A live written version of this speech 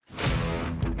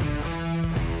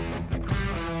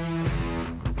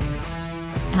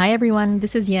Hi everyone,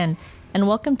 this is Yin, and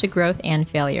welcome to Growth and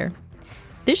Failure.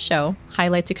 This show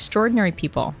highlights extraordinary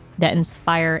people that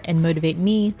inspire and motivate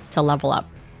me to level up.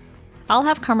 I'll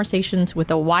have conversations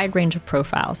with a wide range of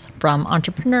profiles, from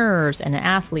entrepreneurs and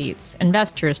athletes,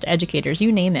 investors to educators,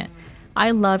 you name it.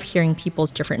 I love hearing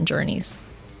people's different journeys.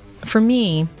 For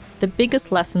me, the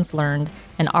biggest lessons learned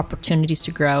and opportunities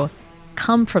to grow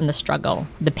come from the struggle,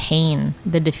 the pain,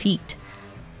 the defeat.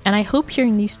 And I hope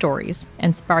hearing these stories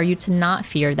inspire you to not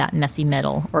fear that messy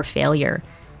middle or failure,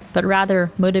 but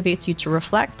rather motivates you to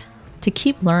reflect, to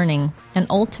keep learning, and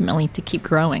ultimately to keep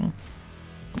growing.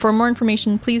 For more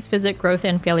information, please visit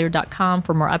growthandfailure.com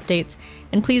for more updates,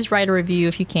 and please write a review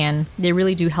if you can. They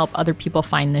really do help other people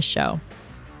find this show.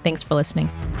 Thanks for listening.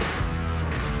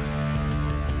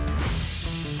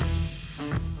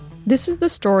 This is the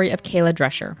story of Kayla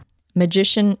Drescher,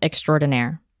 magician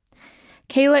extraordinaire.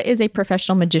 Kayla is a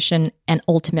professional magician and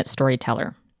ultimate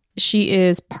storyteller. She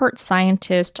is part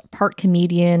scientist, part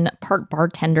comedian, part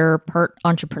bartender, part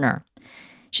entrepreneur.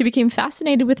 She became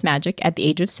fascinated with magic at the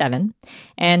age of 7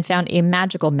 and found a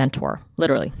magical mentor,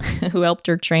 literally, who helped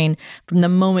her train from the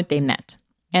moment they met.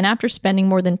 And after spending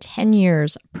more than 10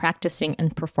 years practicing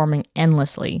and performing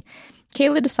endlessly,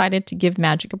 Kayla decided to give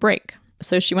magic a break.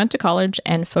 So she went to college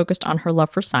and focused on her love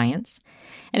for science.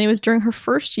 And it was during her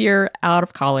first year out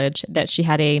of college that she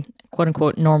had a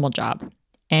quote-unquote normal job.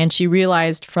 And she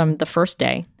realized from the first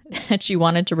day that she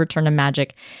wanted to return to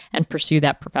magic and pursue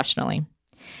that professionally.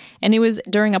 And it was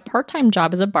during a part-time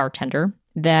job as a bartender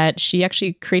that she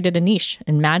actually created a niche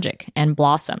in magic and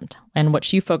blossomed. And what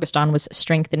she focused on was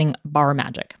strengthening bar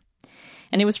magic.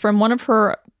 And it was from one of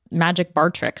her magic bar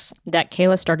tricks that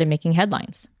Kayla started making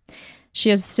headlines. She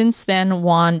has since then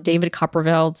won David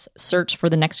Copperfield's Search for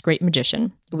the Next Great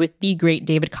Magician, with the great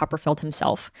David Copperfield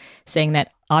himself saying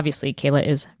that obviously Kayla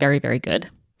is very, very good.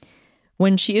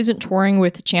 When she isn't touring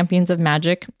with Champions of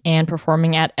Magic and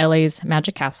performing at LA's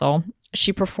Magic Castle,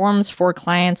 she performs for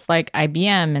clients like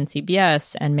IBM and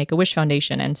CBS and Make-A-Wish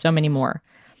Foundation and so many more.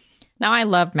 Now, I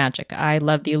love magic. I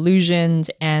love the illusions,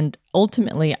 and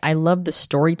ultimately, I love the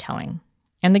storytelling.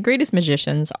 And the greatest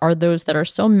magicians are those that are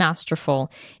so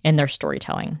masterful in their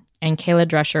storytelling. And Kayla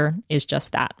Drescher is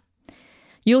just that.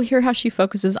 You'll hear how she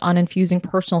focuses on infusing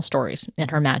personal stories in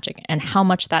her magic and how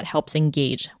much that helps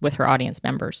engage with her audience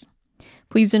members.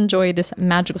 Please enjoy this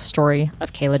magical story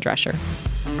of Kayla Drescher.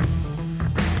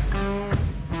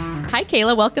 Hi,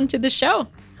 Kayla. Welcome to the show.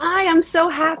 Hi, I'm so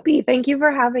happy. Thank you for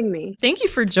having me. Thank you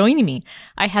for joining me.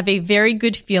 I have a very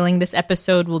good feeling this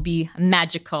episode will be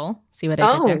magical. See what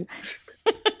I did there?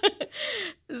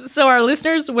 So our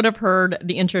listeners would have heard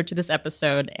the intro to this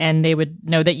episode, and they would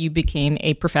know that you became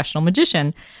a professional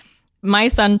magician. My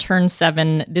son turned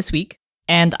 7 this week,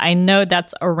 and I know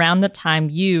that's around the time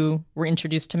you were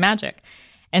introduced to magic.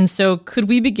 And so could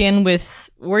we begin with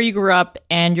where you grew up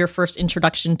and your first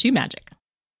introduction to magic?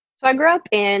 So I grew up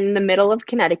in the middle of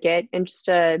Connecticut in just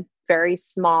a very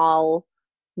small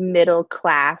middle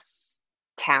class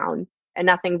town. And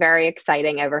nothing very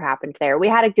exciting ever happened there. We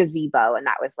had a gazebo, and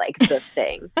that was like the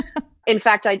thing. In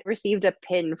fact, I received a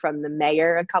pin from the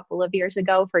mayor a couple of years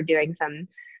ago for doing some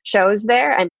shows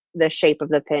there, and the shape of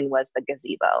the pin was the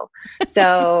gazebo.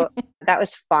 So that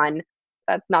was fun.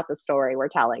 That's not the story we're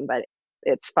telling, but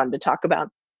it's fun to talk about.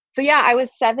 So yeah, I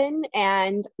was 7,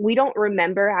 and we don't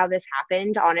remember how this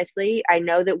happened, honestly. I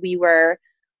know that we were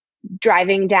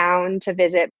driving down to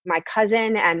visit my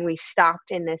cousin, and we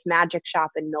stopped in this magic shop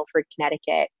in Milford,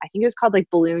 Connecticut. I think it was called like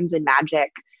Balloons and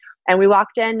Magic. And we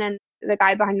walked in, and the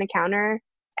guy behind the counter,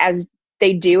 as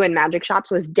they do in magic shops,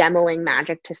 was demoing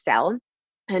magic to sell.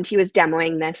 And he was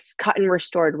demoing this cut and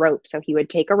restored rope. So he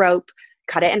would take a rope,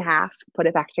 cut it in half, put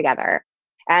it back together.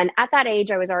 And at that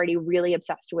age, I was already really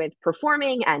obsessed with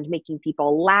performing and making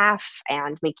people laugh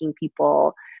and making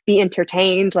people be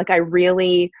entertained. Like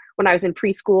when I was in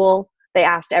preschool, they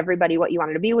asked everybody what you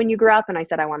wanted to be when you grew up. And I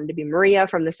said I wanted to be Maria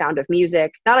from The Sound of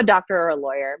Music, not a doctor or a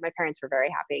lawyer. My parents were very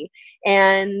happy.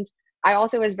 And I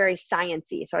also was very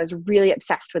sciencey. So I was really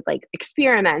obsessed with like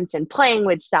experiments and playing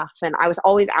with stuff. And I was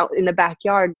always out in the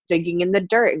backyard digging in the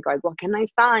dirt and going, what can I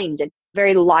find? And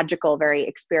very logical, very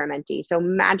experimenty. So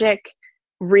magic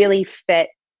really fit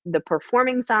the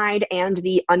performing side and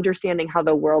the understanding how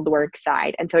the world works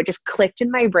side. And so it just clicked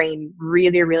in my brain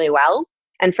really, really well.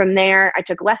 And from there, I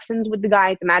took lessons with the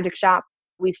guy at the magic shop.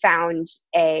 We found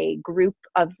a group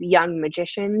of young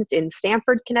magicians in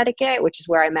Stamford, Connecticut, which is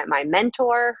where I met my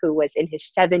mentor, who was in his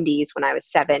 70s when I was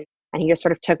 7. And he just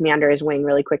sort of took me under his wing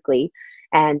really quickly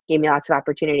and gave me lots of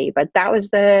opportunity. But that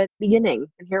was the beginning.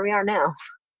 And here we are now.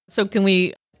 So can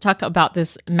we talk about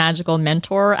this magical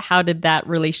mentor? How did that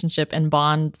relationship and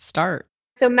bond start?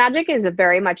 So magic is a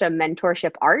very much a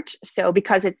mentorship art. So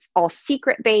because it's all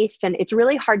secret based and it's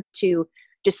really hard to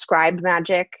describe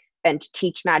magic and to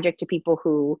teach magic to people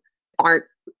who aren't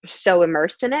so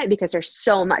immersed in it because there's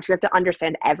so much. You have to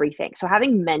understand everything. So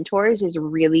having mentors is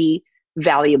really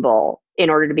valuable in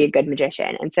order to be a good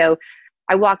magician. And so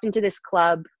I walked into this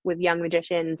club with young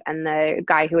magicians, and the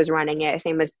guy who was running it, his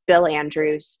name was Bill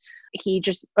Andrews. He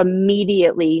just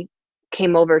immediately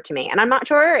came over to me. And I'm not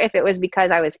sure if it was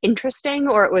because I was interesting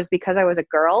or it was because I was a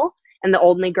girl and the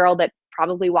only girl that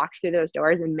probably walked through those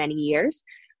doors in many years.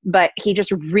 But he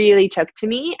just really took to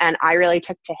me and I really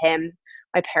took to him.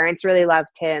 My parents really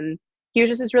loved him. He was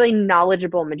just this really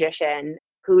knowledgeable magician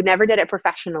who never did it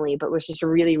professionally, but was just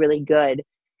really, really good.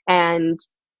 And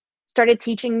started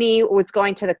teaching me, was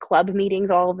going to the club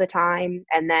meetings all the time,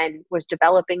 and then was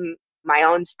developing my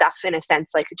own stuff in a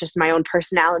sense, like just my own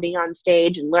personality on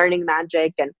stage and learning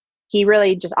magic. And he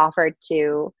really just offered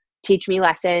to teach me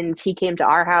lessons. He came to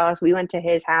our house. We went to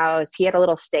his house. He had a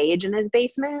little stage in his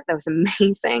basement. That was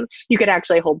amazing. You could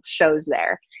actually hold shows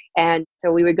there. And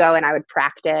so we would go and I would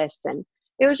practice, and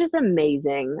it was just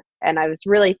amazing. And I was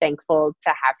really thankful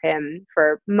to have him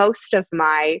for most of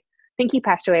my, I think he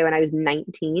passed away when I was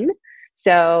 19.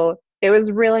 So it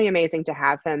was really amazing to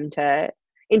have him to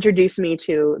introduce me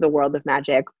to the world of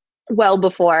magic well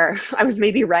before I was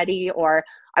maybe ready, or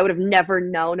I would have never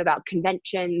known about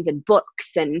conventions and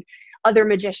books and other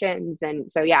magicians.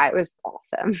 And so, yeah, it was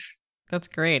awesome. That's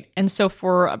great. And so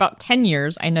for about 10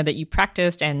 years, I know that you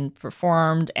practiced and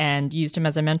performed and used him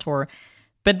as a mentor.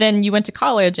 But then you went to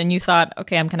college and you thought,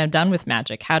 okay, I'm kind of done with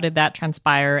magic. How did that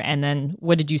transpire? And then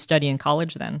what did you study in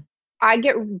college then? I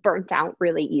get burnt out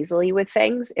really easily with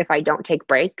things if I don't take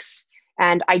breaks.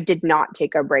 And I did not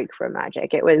take a break from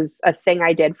magic. It was a thing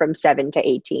I did from 7 to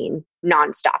 18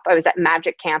 nonstop. I was at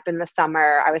magic camp in the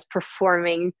summer. I was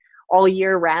performing all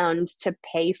year round to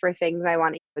pay for things I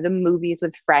wanted, the movies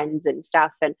with friends and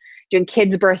stuff, and doing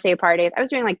kids' birthday parties. I was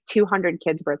doing like 200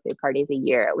 kids' birthday parties a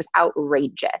year. It was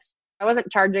outrageous. I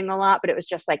wasn't charging a lot, but it was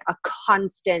just like a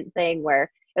constant thing where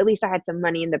at least I had some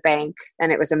money in the bank,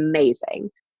 and it was amazing.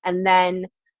 And then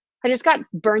I just got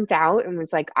burnt out and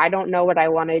was like, I don't know what I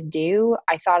want to do.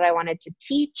 I thought I wanted to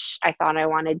teach. I thought I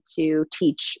wanted to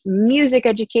teach music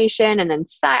education, and then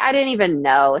I didn't even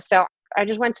know. So I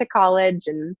just went to college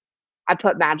and I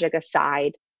put magic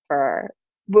aside for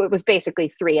what was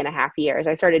basically 3.5 years.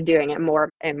 I started doing it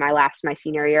more in my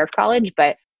senior year of college,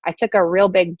 but I took a real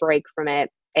big break from it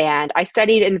and I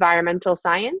studied environmental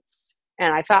science.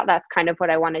 And I thought that's kind of what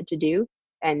I wanted to do.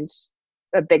 And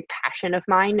a big passion of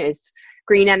mine is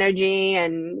green energy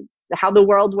and how the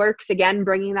world works, again,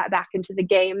 bringing that back into the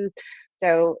game.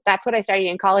 So that's what I studied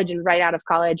in college. And right out of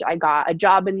college, I got a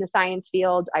job in the science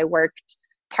field. I worked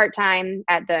part-time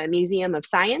at the Museum of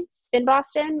Science in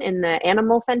Boston in the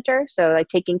animal center. So like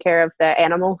taking care of the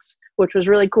animals, which was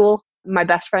really cool. My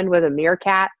best friend was a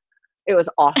meerkat. It was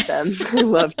awesome. I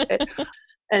loved it.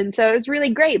 And so it was really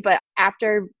great. But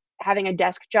after having a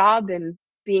desk job and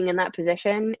being in that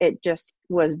position, it just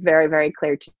was very, very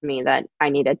clear to me that I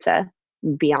needed to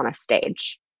be on a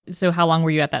stage. So how long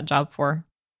were you at that job for?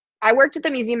 I worked at the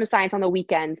Museum of Science on the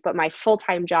weekends, but my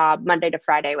full-time job, Monday to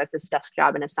Friday, was this desk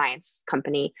job in a science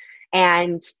company.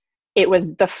 And it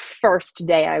was the first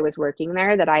day I was working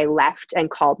there that I left and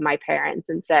called my parents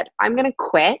and said, I'm going to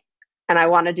quit and I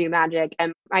want to do magic.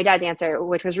 And my dad's answer,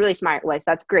 which was really smart, was,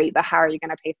 that's great, but how are you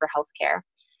going to pay for healthcare?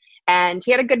 And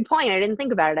he had a good point. I didn't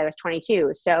think about it. I was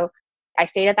 22. So I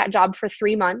stayed at that job for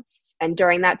 3 months. And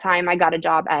during that time, I got a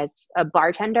job as a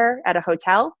bartender at a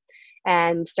hotel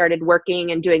and started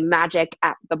working and doing magic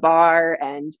at the bar.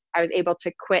 And I was able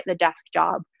to quit the desk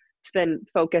job to then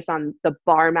focus on the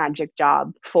bar magic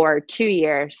job for 2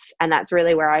 years. And that's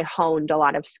really where I honed a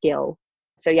lot of skill.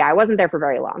 So yeah, I wasn't there for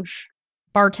very long.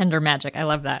 Bartender magic. I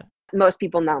love that. Most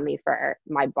people know me for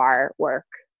my bar work.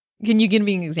 Can you give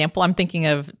me an example? I'm thinking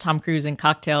of Tom Cruise in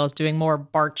Cocktails doing more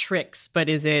bar tricks, but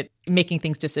is it making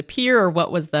things disappear, or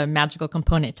what was the magical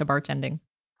component to bartending?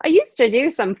 I used to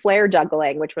do some flare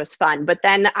juggling, which was fun, but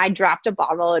then I dropped a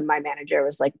bottle and my manager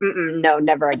was like, no,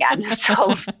 never again.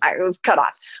 So I was cut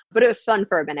off, but it was fun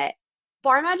for a minute.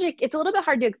 Bar magic, it's a little bit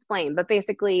hard to explain, but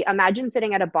basically imagine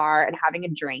sitting at a bar and having a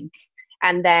drink,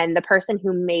 and then the person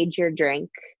who made your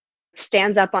drink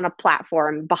stands up on a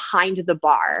platform behind the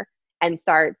bar and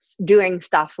starts doing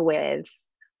stuff with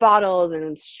bottles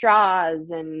and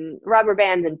straws and rubber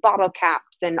bands and bottle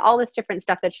caps and all this different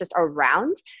stuff that's just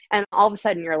around. And all of a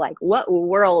sudden you're like, what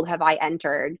world have I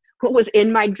entered? What was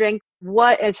in my drink?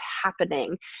 What is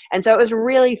happening? And so it was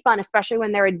really fun, especially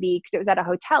when there would be, because it was at a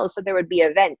hotel, so there would be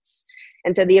events.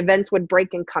 And so the events would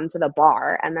break and come to the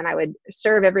bar, and then I would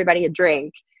serve everybody a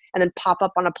drink and then pop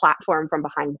up on a platform from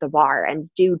behind the bar and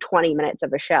do 20 minutes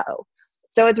of a show.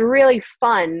 So it's really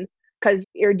fun because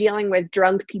you're dealing with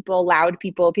drunk people, loud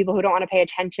people, people who don't want to pay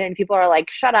attention. People are like,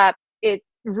 shut up. It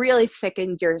really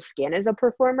thickens your skin as a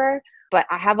performer. But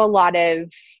I have a lot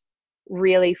of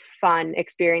really fun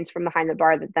experience from behind the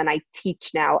bar that then I teach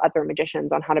now other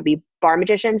magicians on how to be bar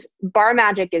magicians. Bar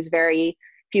magic is very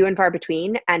few and far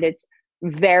between, and it's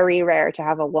very rare to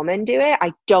have a woman do it.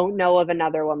 I don't know of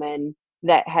another woman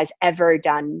that has ever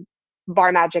done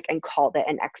bar magic and called it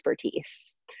an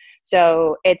expertise.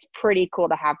 So it's pretty cool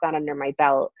to have that under my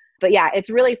belt. But yeah, it's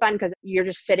really fun because you're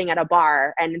just sitting at a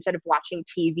bar, and instead of watching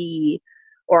TV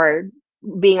or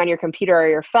being on your computer or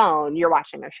your phone, you're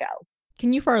watching a show.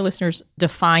 Can you, for our listeners,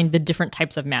 define the different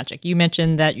types of magic? You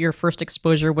mentioned that your first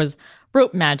exposure was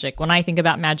rope magic. When I think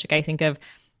about magic, I think of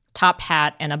top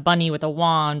hat and a bunny with a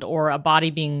wand, or a body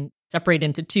being separated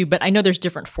into two. But I know there's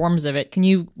different forms of it. Can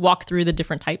you walk through the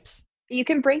different types? You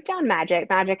can break down magic.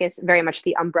 Magic is very much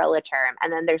the umbrella term.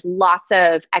 And then there's lots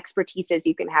of expertises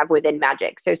you can have within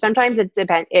magic. So sometimes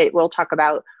it will talk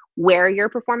about where you're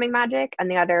performing magic,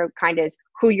 and the other kind is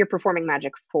who you're performing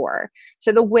magic for.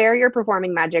 So the where you're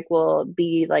performing magic will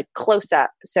be like close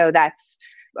up. So that's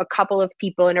a couple of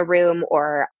people in a room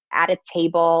or at a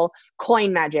table.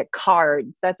 Coin magic,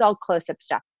 cards, that's all close up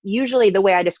stuff. Usually the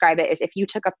way I describe it is if you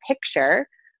took a picture,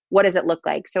 what does it look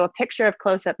like? So a picture of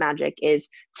close up magic is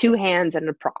two hands and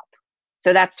a prop.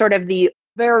 So that's sort of the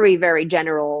very, very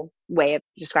general way of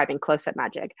describing close-up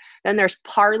magic. Then there's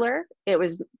parlor. It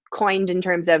was coined in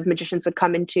terms of magicians would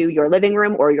come into your living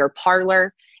room or your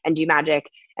parlor and do magic.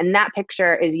 And that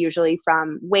picture is usually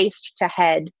from waist to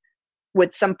head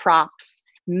with some props,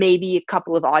 maybe a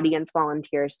couple of audience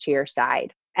volunteers to your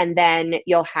side. And then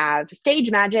you'll have stage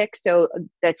magic. So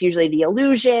that's usually the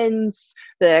illusions,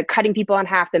 the cutting people in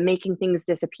half, the making things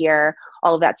disappear,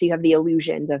 all of that. So you have the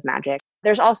illusions of magic.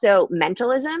 There's also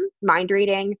mentalism, mind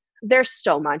reading. There's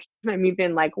so much. I'm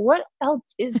even like, what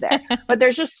else is there? But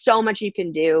there's just so much you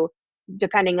can do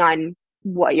depending on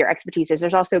what your expertise is.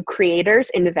 There's also creators,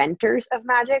 inventors of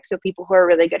magic. So people who are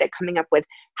really good at coming up with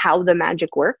how the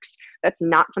magic works. That's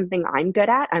not something I'm good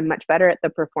at. I'm much better at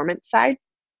the performance side.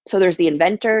 So there's the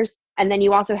inventors. And then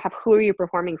you also have who are you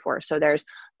performing for? So there's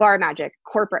bar magic,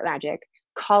 corporate magic,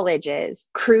 colleges,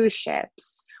 cruise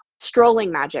ships,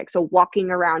 strolling magic. So walking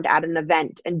around at an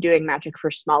event and doing magic for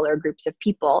smaller groups of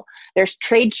people. There's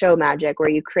trade show magic, where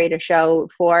you create a show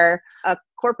for a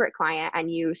corporate client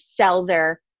and you sell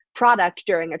their product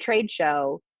during a trade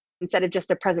show. Instead of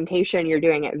just a presentation, you're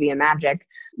doing it via magic.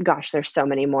 Gosh, there's so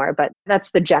many more, but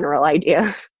that's the general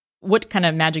idea. What kind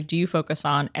of magic do you focus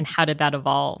on, and how did that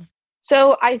evolve?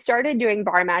 So I started doing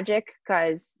bar magic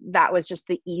because that was just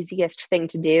the easiest thing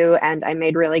to do. And I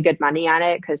made really good money at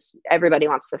it because everybody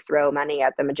wants to throw money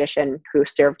at the magician who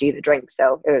served you the drink.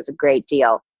 So it was a great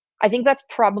deal. I think that's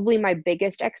probably my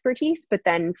biggest expertise. But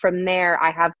then from there, I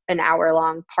have an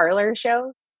hour-long parlor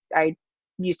show. I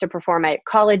used to perform at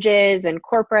colleges and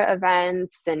corporate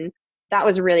events. And that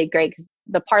was really great because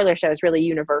the parlor show is really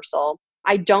universal.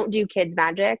 I don't do kids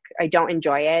magic. I don't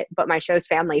enjoy it, but my show's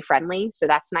family friendly. So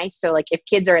that's nice. So like if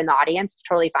kids are in the audience, it's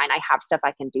totally fine. I have stuff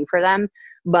I can do for them,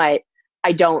 but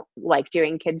I don't like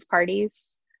doing kids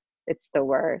parties. It's the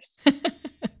worst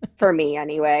for me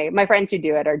anyway. My friends who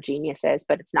do it are geniuses,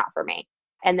 but it's not for me.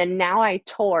 And then now I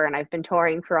tour, and I've been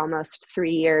touring for almost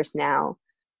 3 years now.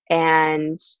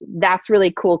 And that's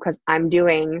really cool because I'm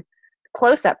doing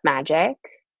close-up magic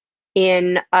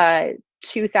in a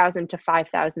 2,000 to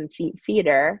 5,000 seat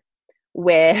theater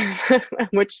with,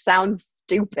 which sounds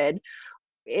stupid.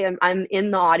 I'm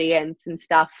in the audience and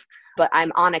stuff, but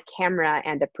I'm on a camera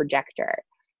and a projector.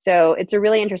 So it's a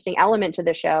really interesting element to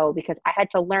the show because I had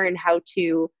to learn how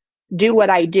to do what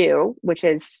I do, which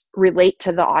is relate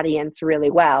to the audience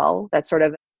really well. That's sort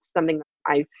of something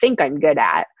I think I'm good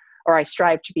at, or I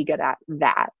strive to be good at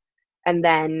that. And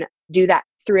then do that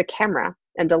through a camera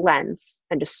and a lens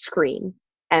and a screen.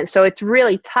 And so it's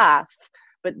really tough,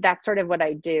 but that's sort of what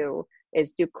I do,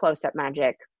 is do close-up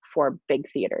magic for big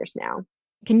theaters now.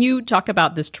 Can you talk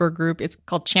about this tour group? It's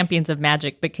called Champions of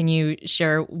Magic, but can you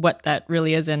share what that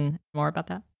really is and more about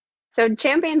that? So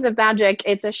Champions of Magic,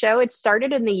 it's a show. It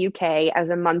started in the UK as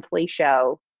a monthly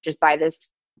show, just by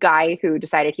this guy who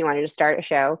decided he wanted to start a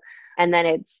show. And then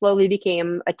it slowly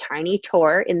became a tiny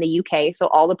tour in the UK. So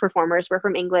all the performers were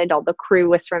from England, all the crew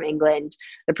was from England,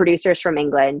 the producers from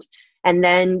England. And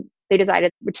then they decided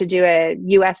to do a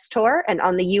US tour. And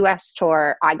on the US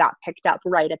tour, I got picked up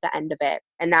right at the end of it.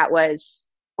 And that was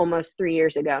almost 3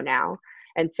 years ago now.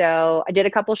 And so I did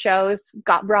a couple shows,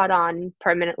 got brought on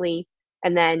permanently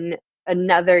And then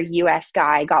another US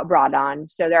guy got brought on.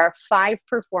 So there are 5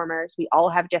 performers. We all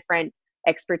have different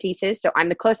expertises. So I'm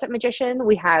the close-up magician.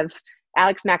 We have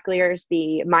Alex McAleer's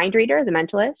the mind reader, the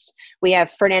mentalist. We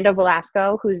have Fernando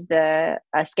Velasco, who's the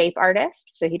escape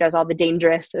artist. So he does all the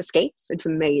dangerous escapes. It's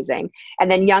amazing.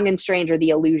 And then Young and Strange are the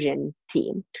illusion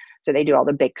team. So they do all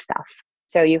the big stuff.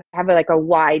 So you have like a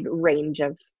wide range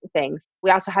of things.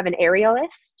 We also have an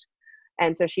aerialist.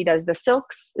 And so she does the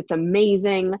silks. It's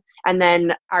amazing. And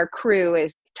then our crew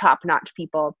is top-notch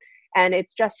people. And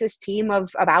it's just this team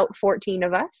of about 14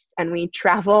 of us. And we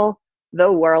travel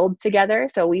the world together.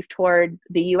 So we've toured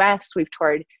the US, we've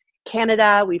toured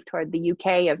Canada, we've toured the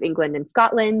UK of England and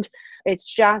Scotland.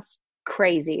 It's just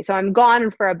crazy. So I'm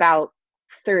gone for about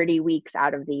 30 weeks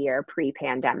out of the year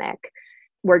pre-pandemic.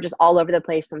 We're just all over the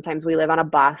place. Sometimes we live on a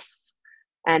bus.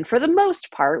 And for the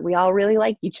most part, we all really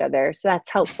like each other. So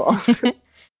that's helpful.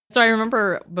 So I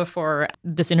remember before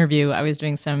this interview, I was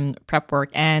doing some prep work,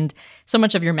 and so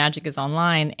much of your magic is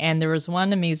online. And there was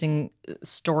one amazing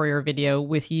story or video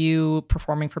with you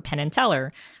performing for Penn and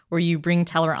Teller, where you bring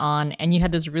Teller on and you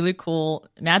had this really cool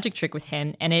magic trick with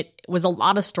him. And it was a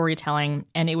lot of storytelling,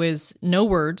 and it was no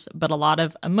words, but a lot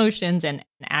of emotions and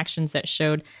actions that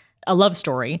showed a love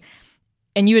story.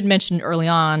 And you had mentioned early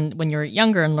on when you were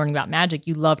younger and learning about magic,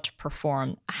 you love to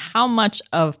perform. How much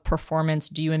of performance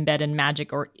do you embed in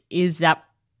magic, or is that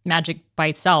magic by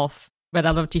itself? But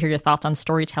I'd love to hear your thoughts on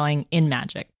storytelling in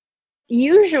magic.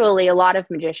 Usually a lot of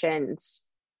magicians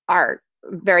are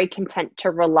very content to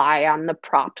rely on the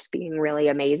props being really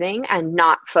amazing and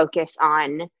not focus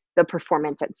on the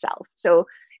performance itself. So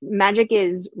magic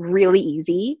is really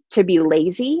easy to be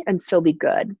lazy and still be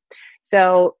good.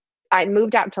 So I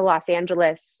moved out to Los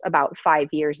Angeles about 5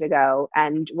 years ago.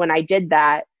 And when I did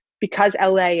that, because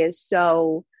LA is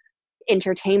so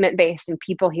entertainment based and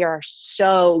people here are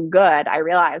so good, I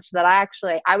realized that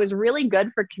I was really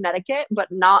good for Connecticut, but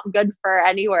not good for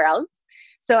anywhere else.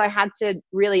 So I had to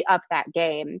really up that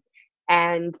game.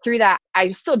 And through that, I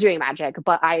was still doing magic,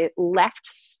 but I left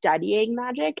studying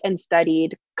magic and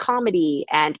studied comedy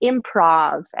and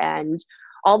improv and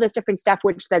all this different stuff,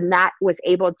 which then that was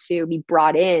able to be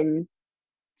brought in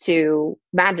to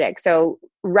magic. So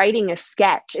writing a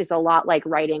sketch is a lot like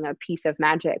writing a piece of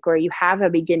magic, where you have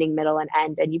a beginning, middle, and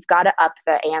end, and you've got to up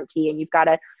the ante and you've got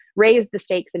to raise the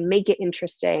stakes and make it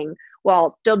interesting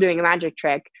while still doing a magic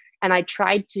trick. And I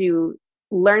tried to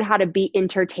learn how to be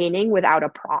entertaining without a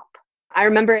prop. I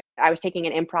remember I was taking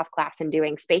an improv class and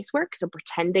doing space work, so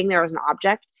pretending there was an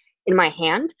object in my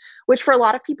hand, which for a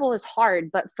lot of people is hard.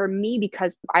 But for me,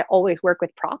 because I always work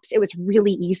with props, it was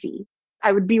really easy.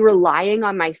 I would be relying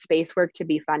on my space work to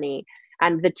be funny.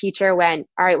 And the teacher went,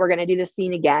 all right, we're going to do this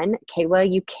scene again.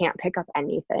 Kayla, you can't pick up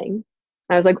anything.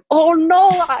 I was like, oh no,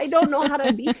 I don't know how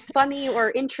to be funny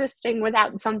or interesting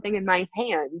without something in my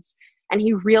hands. And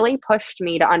he really pushed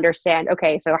me to understand,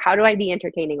 okay, so how do I be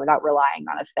entertaining without relying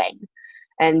on a thing?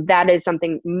 And that is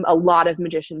something a lot of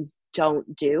magicians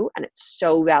don't do. And it's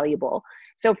so valuable.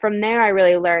 So from there, I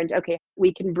really learned, okay,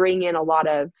 we can bring in a lot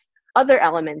of other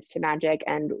elements to magic.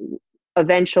 And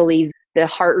eventually the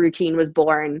heart routine was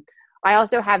born. I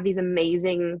also have these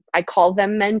amazing, I call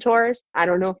them mentors. I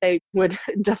don't know if they would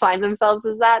define themselves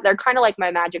as that. They're kind of like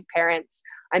my magic parents.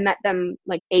 I met them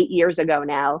like 8 years ago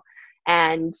now.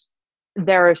 And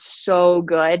they're so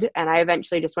good. And I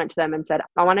eventually just went to them and said,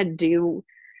 I want to do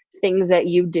things that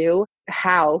you do.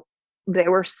 How? They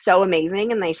were so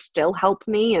amazing and they still help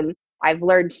me. And I've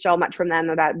learned so much from them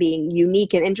about being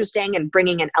unique and interesting and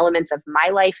bringing in elements of my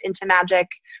life into magic.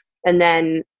 And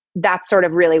then that's sort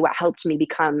of really what helped me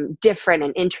become different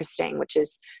and interesting, which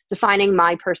is defining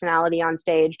my personality on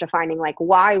stage, defining like,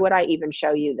 why would I even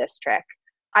show you this trick?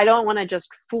 I don't want to just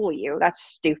fool you. That's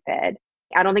stupid.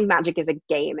 I don't think magic is a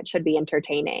game. It should be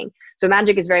entertaining. So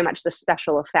magic is very much the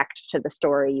special effect to the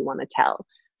story you want to tell.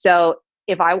 So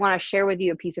if I want to share with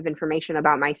you a piece of information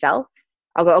about myself,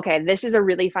 I'll go, okay, this is a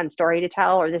really fun story to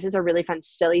tell, or this is a really fun,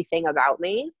 silly thing about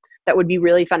me that would be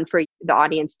really fun for the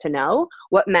audience to know.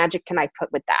 What magic can I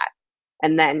put with that?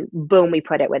 And then boom, we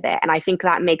put it with it. And I think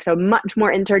that makes a much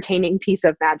more entertaining piece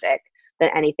of magic than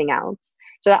anything else.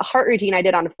 So that heart routine I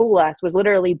did on Fool Us was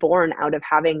literally born out of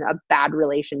having a bad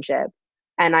relationship.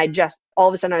 And I just, all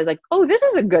of a sudden I was like, oh, this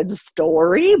is a good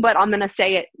story, but I'm going to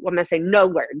say no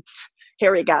words.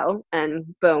 Here we go.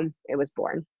 And boom, it was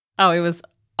born. Oh, it was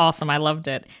awesome. I loved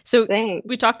it. So Thanks.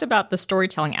 We talked about the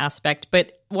storytelling aspect,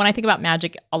 but when I think about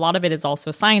magic, a lot of it is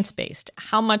also science-based.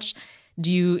 How much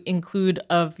do you include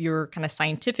of your kind of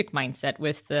scientific mindset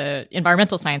with the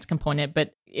environmental science component?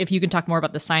 But if you can talk more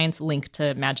about the science link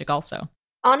to magic also.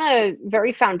 On a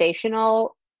very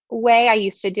foundational way. I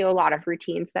used to do a lot of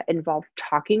routines that involve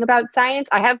talking about science.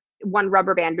 I have one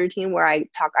rubber band routine where I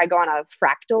go on a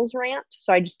fractals rant.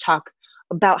 So I just talk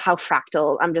about how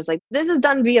fractal, I'm just like, this is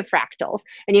done via fractals.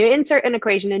 And you insert an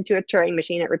equation into a Turing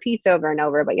machine, it repeats over and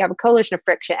over, but you have a coalition of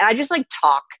friction. And I just like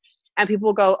talk and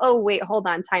people go, oh, wait, hold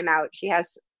on, time out. She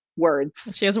has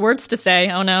words. She has words to say.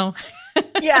 Oh, no.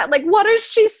 Yeah, like what is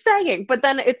she saying? But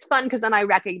then it's fun because then I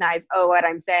recognize, oh, what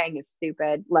I'm saying is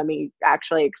stupid. Let me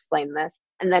actually explain this.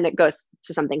 And then it goes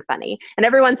to something funny. And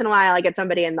every once in a while, I get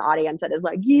somebody in the audience that is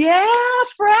like, yeah,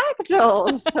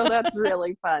 fractals. So that's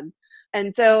really fun.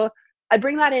 And so I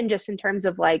bring that in just in terms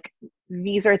of like,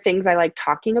 these are things I like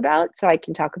talking about, so I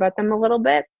can talk about them a little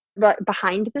bit. But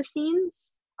behind the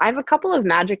scenes, I have a couple of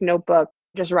magic notebooks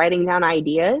just writing down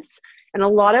ideas. And a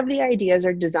lot of the ideas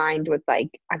are designed with like,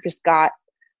 I've just got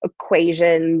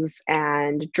equations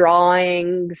and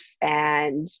drawings,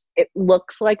 and it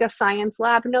looks like a science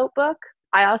lab notebook.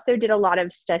 I also did a lot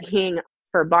of studying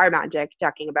for bar magic,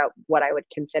 talking about what I would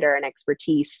consider an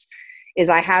expertise, is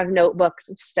I have notebooks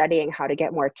studying how to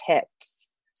get more tips.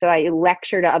 So I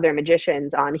lecture to other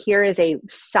magicians on, here is a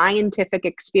scientific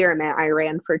experiment I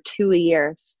ran for 2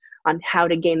 years on how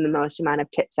to gain the most amount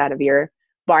of tips out of your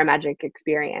bar magic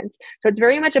experience. So it's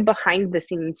very much a behind the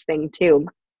scenes thing too.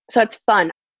 So it's fun.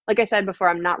 Like I said before,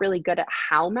 I'm not really good at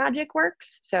how magic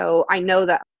works. So I know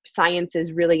that science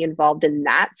is really involved in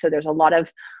that. So there's a lot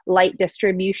of light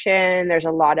distribution. There's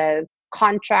a lot of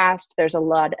contrast. There's a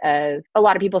lot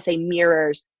of people say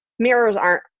mirrors. Mirrors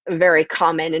aren't very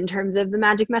common in terms of the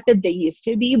magic method. They used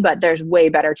to be, but there's way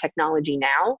better technology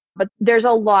now. But there's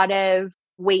a lot of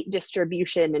weight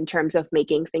distribution in terms of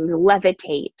making things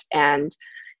levitate, and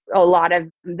a lot of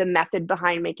the method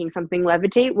behind making something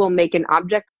levitate will make an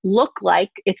object look like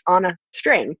it's on a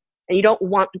string, and you don't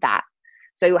want that.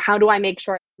 So how do I make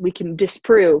sure we can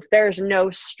disprove there's no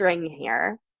string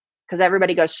here? Because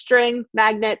everybody goes string,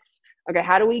 magnets. Okay,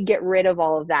 how do we get rid of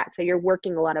all of that? So you're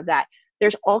working a lot of that.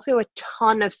 There's also a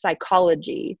ton of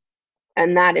psychology,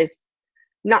 and that is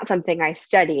not something I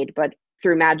studied, but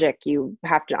through magic, you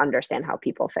have to understand how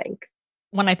people think.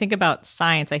 When I think about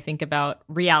science, I think about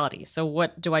reality. So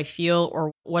what do I feel,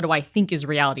 or what do I think is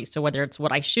reality? So whether it's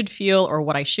what I should feel or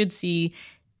what I should see,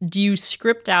 do you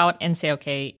script out and say,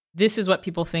 okay, this is what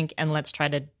people think, and let's try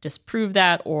to disprove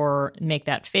that or make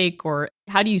that fake? Or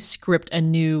how do you script a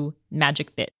new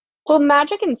magic bit? Well,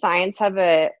 magic and science have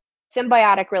a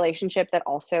symbiotic relationship that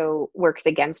also works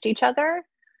against each other.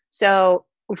 So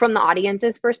from the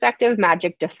audience's perspective,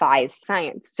 magic defies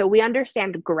science. So we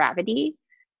understand gravity,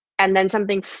 and then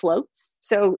something floats.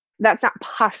 So that's not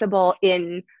possible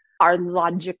in our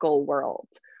logical world.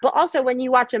 But also when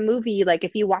you watch a movie, like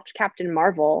if you watch Captain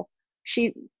Marvel,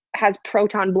 she has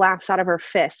proton blasts out of her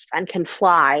fists and can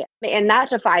fly. And that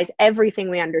defies everything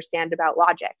we understand about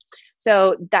logic.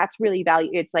 So that's really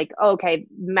valuable. It's like, okay,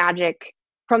 magic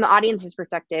from the audience's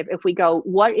perspective, if we go,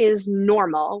 what is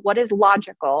normal? What is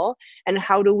logical? And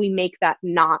how do we make that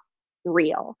not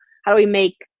real? How do we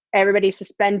make everybody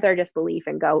suspend their disbelief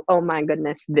and go, oh my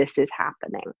goodness, this is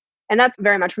happening? And that's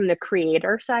very much from the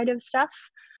creator side of stuff.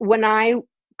 When I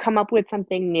come up with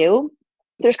something new,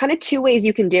 there's kind of two ways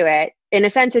you can do it. In a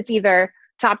sense, it's either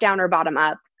top down or bottom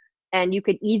up. And you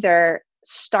could either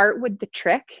start with the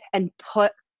trick and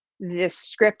put the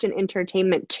script and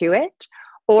entertainment to it,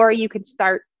 or you could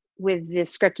start with the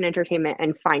script and entertainment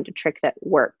and find a trick that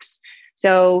works.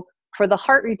 So for the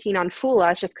heart routine on Fool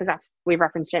Us, just because we've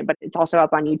referenced it, but it's also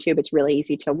up on YouTube, it's really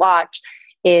easy to watch,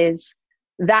 is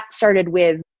that started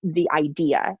with the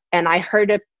idea. And I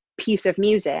heard a piece of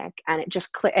music and it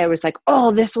just clicked. It was like,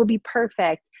 oh, this will be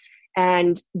perfect.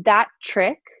 And that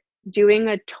trick, doing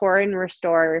a tore and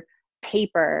restore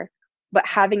paper, but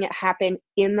having it happen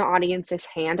in the audience's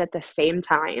hand at the same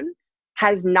time,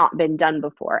 has not been done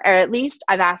before. Or at least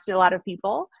I've asked a lot of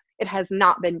people, it has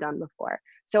not been done before.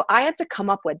 So I had to come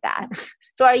up with that.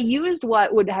 So I used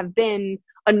what would have been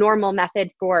a normal method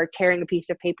for tearing a piece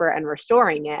of paper and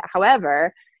restoring it.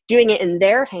 However, doing it in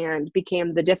their hand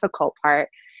became the difficult part.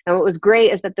 And what was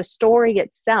great is that the story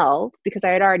itself, because I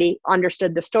had already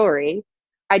understood the story,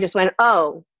 I just went,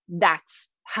 oh,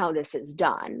 that's how this is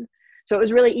done. So it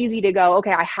was really easy to go,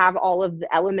 okay, I have all of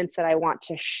the elements that I want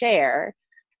to share.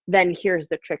 Then here's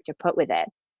the trick to put with it.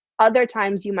 Other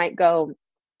times you might go,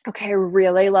 okay, I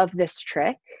really love this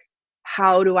trick.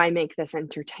 How do I make this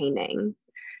entertaining?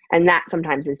 And that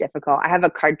sometimes is difficult. I have a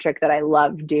card trick that I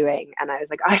love doing. And I was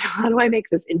like, how do I make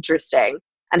this interesting?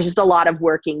 And it's just a lot of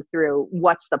working through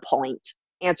what's the point,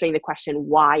 answering the question,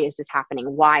 why is this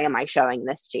happening? Why am I showing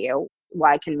this to you?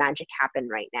 Why can magic happen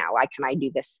right now? Why can I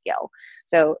do this skill?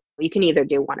 So you can either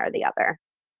do one or the other.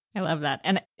 I love that.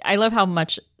 And I love how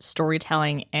much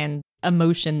storytelling and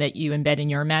emotion that you embed in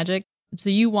your magic. So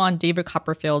you won David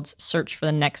Copperfield's Search for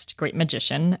the Next Great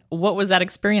Magician. What was that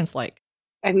experience like?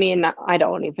 I mean, I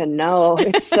don't even know.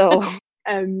 It's so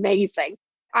amazing.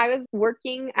 I was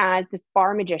working as this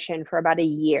bar magician for about a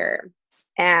year,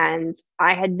 and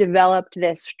I had developed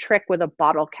this trick with a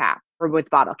bottle cap or with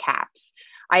bottle caps.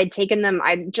 I had taken them,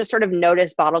 I just sort of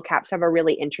noticed bottle caps have a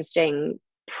really interesting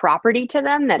property to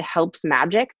them that helps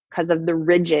magic because of the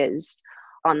ridges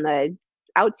on the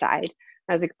outside.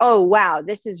 I was like, oh, wow,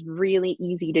 this is really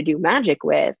easy to do magic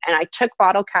with. And I took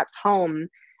bottle caps home,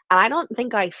 and I don't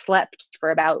think I slept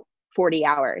for about 40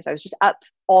 hours. I was just up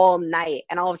all night.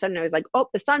 And all of a sudden I was like, oh,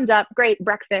 the sun's up. Great.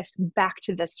 Breakfast. Back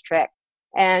to this trick.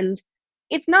 And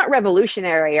it's not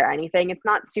revolutionary or anything. It's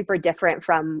not super different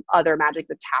from other magic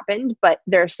that's happened, but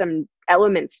there's some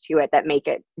elements to it that make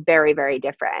it very, very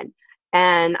different.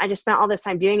 And I just spent all this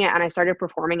time doing it, and I started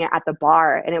performing it at the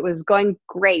bar, and it was going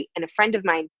great. And a friend of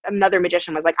mine, another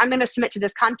magician, was like, I'm going to submit to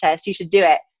this contest. You should do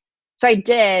it. So I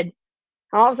did.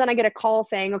 And all of a sudden I get a call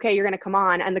saying, okay, you're going to come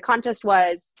on. And the contest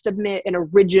was submit an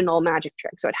original magic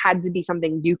trick. So it had to be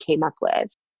something you came up with.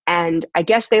 And I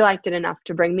guess they liked it enough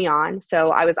to bring me on.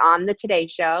 So I was on the Today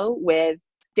Show with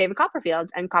David Copperfield,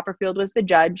 and Copperfield was the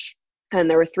judge. And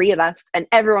there were 3 of us, and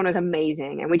everyone was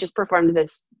amazing. And we just performed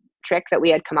this trick that we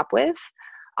had come up with.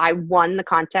 I won the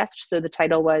contest. So the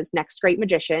title was Next Great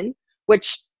Magician,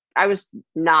 which I was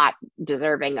not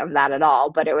deserving of that at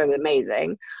all, but it was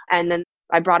amazing. And then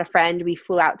I brought a friend. We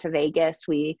flew out to Vegas.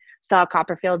 We saw a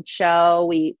Copperfield show.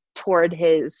 We toured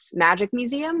his magic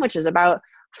museum, which is about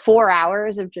 4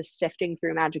 hours of just sifting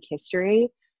through magic history.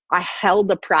 I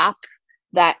held a prop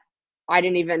that I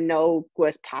didn't even know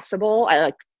was possible. I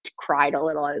like cried a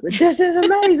little. I was like, this is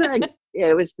amazing.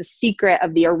 It was the secret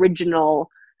of the original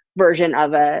version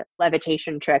of a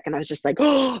levitation trick. And I was just like,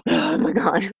 oh my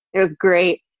God, it was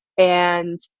great.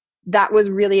 And that was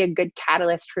really a good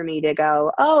catalyst for me to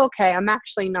go, oh, okay, I'm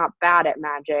actually not bad at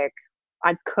magic.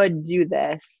 I could do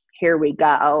this. Here we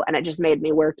go. And it just made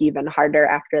me work even harder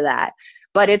after that.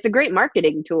 But it's a great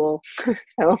marketing tool.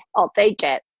 So I'll take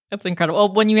it. That's incredible.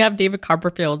 Well, when you have David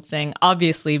Copperfield saying,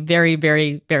 obviously, very,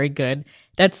 very, very good,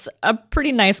 that's a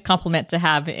pretty nice compliment to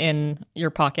have in your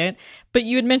pocket. But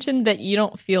you had mentioned that you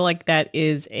don't feel like that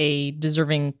is a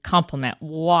deserving compliment.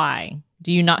 Why?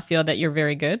 Do you not feel that you're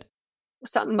very good?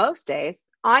 So most days,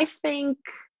 I think,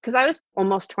 because I was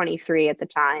almost 23 at the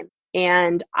time,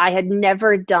 and I had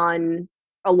never done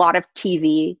a lot of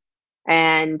TV,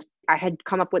 and I had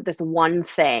come up with this one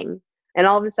thing. And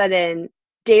all of a sudden,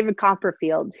 David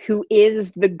Copperfield, who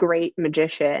is the great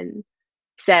magician,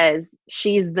 says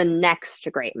she's the next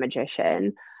great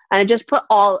magician. And it just put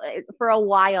all for a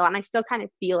while, and I still kind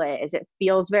of feel it, is it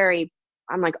feels very,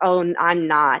 I'm like, oh, I'm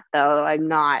not, though. I'm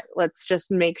not. Let's just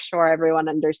make sure everyone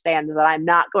understands that I'm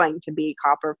not going to be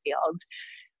Copperfield.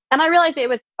 And I realized it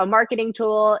was a marketing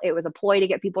tool. It was a ploy to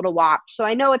get people to watch. So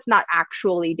I know it's not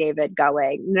actually David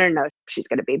going, no, she's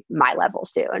going to be my level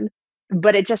soon.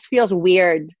 But it just feels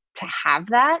weird to have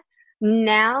that.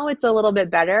 Now it's a little bit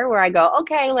better where I go,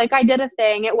 okay, like I did a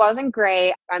thing. It wasn't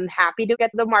great. I'm happy to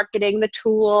get the marketing, the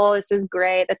tool. This is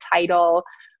great. The title,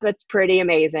 that's pretty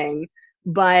amazing.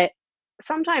 But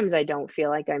sometimes I don't feel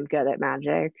like I'm good at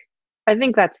magic. I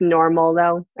think that's normal,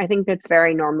 though. I think it's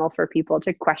very normal for people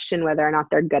to question whether or not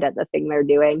they're good at the thing they're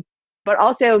doing. But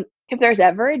also, if there's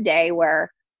ever a day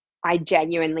where I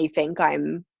genuinely think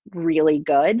I'm really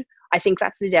good, I think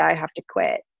that's the day I have to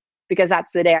quit, because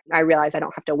that's the day I realize I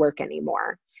don't have to work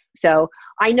anymore. So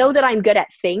I know that I'm good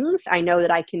at things. I know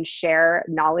that I can share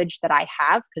knowledge that I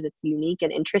have because it's unique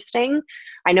and interesting.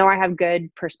 I know I have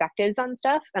good perspectives on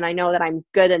stuff, and I know that I'm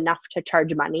good enough to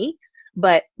charge money.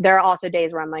 But there are also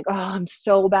days where I'm like, oh, I'm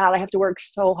so bad. I have to work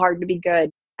so hard to be good.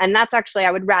 And that's actually,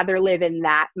 I would rather live in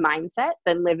that mindset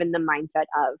than live in the mindset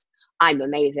of I'm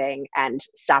amazing and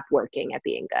stop working at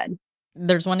being good.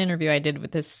 There's one interview I did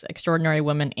with this extraordinary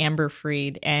woman, Amber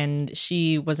Freed, and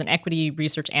she was an equity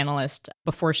research analyst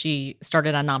before she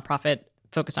started a nonprofit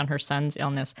focused on her son's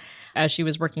illness. As she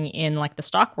was working in like the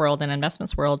stock world and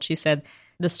investments world, she said,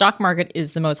 the stock market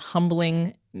is the most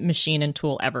humbling machine and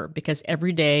tool ever, because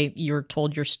every day you're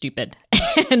told you're stupid.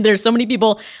 And there's so many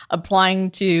people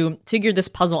applying to figure this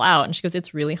puzzle out. And she goes,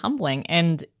 it's really humbling.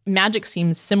 And magic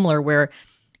seems similar, where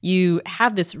you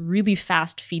have this really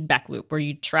fast feedback loop where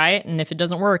you try it, and if it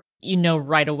doesn't work, you know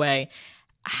right away.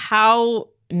 How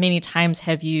many times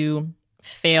have you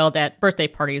failed at birthday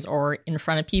parties or in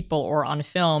front of people or on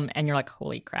film, and you're like,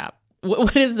 holy crap?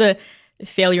 What is the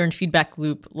failure and feedback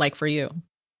loop like for you?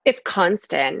 It's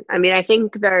constant. I mean, I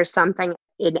think there's something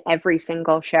in every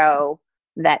single show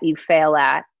that you fail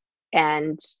at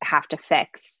and have to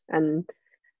fix. And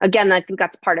again, I think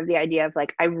that's part of the idea of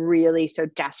like, I really so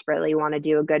desperately want to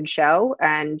do a good show.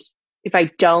 And if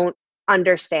I don't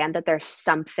understand that there's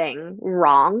something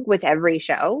wrong with every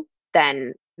show,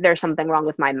 then there's something wrong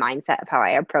with my mindset of how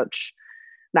I approach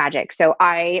magic. So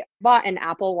I bought an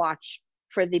Apple Watch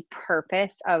for the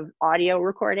purpose of audio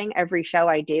recording every show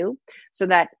I do so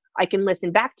that I can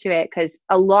listen back to it, because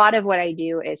a lot of what I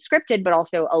do is scripted, but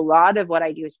also a lot of what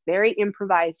I do is very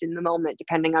improvised in the moment,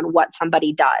 depending on what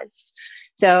somebody does.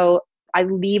 So I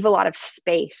leave a lot of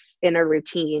space in a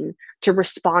routine to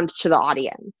respond to the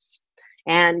audience.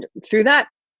 And through that,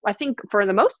 I think for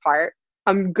the most part,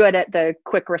 I'm good at the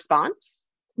quick response.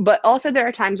 But also there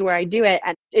are times where I do it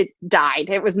and it died.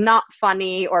 It was not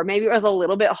funny, or maybe it was a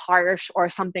little bit harsh or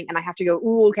something. And I have to go,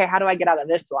 ooh, okay, how do I get out of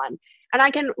this one? And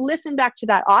I can listen back to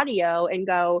that audio and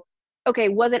go, okay,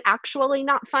 was it actually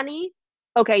not funny?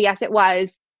 Okay, yes, it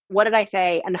was. What did I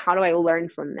say? And how do I learn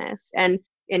from this? And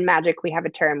in magic, we have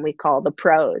a term we call the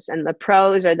pros. And the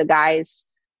pros are the guys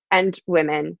and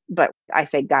women, but I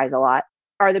say guys a lot,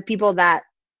 are the people that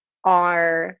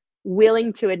are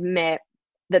willing to admit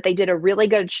that they did a really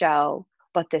good show,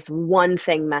 but this one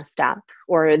thing messed up,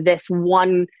 or this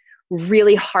one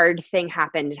really hard thing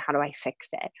happened, and how do I fix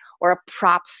it? Or a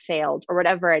prop failed, or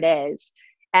whatever it is.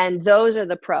 And those are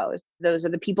the pros. Those are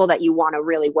the people that you want to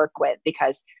really work with,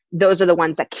 because those are the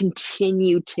ones that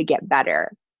continue to get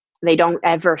better. They don't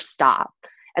ever stop.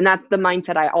 And that's the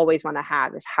mindset I always want to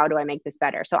have, is how do I make this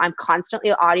better? So I'm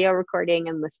constantly audio recording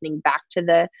and listening back to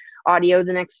the audio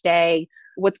the next day.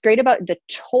 What's great about the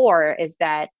tour is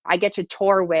that I get to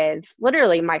tour with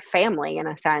literally my family in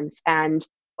a sense. And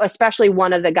especially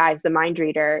one of the guys, the mind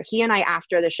reader, he and I,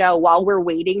 after the show, while we're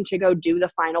waiting to go do the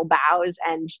final bows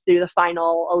and do the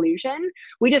final illusion,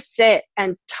 we just sit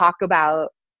and talk about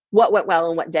what went well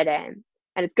and what didn't.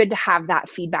 And it's good to have that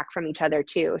feedback from each other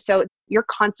too. So you're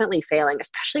constantly failing,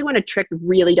 especially when a trick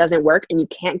really doesn't work and you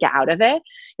can't get out of it.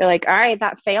 You're like, all right,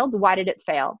 that failed. Why did it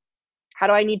fail? How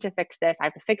do I need to fix this? I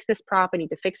have to fix this prop. I need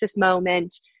to fix this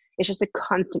moment. It's just a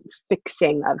constant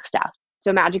fixing of stuff.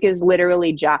 So magic is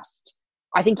literally just,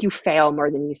 I think you fail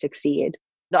more than you succeed.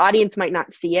 The audience might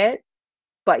not see it,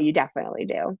 but you definitely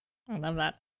do. I love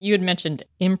that. You had mentioned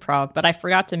improv, but I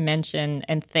forgot to mention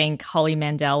and thank Holly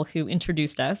Mandel, who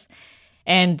introduced us.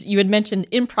 And you had mentioned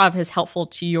improv is helpful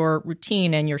to your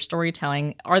routine and your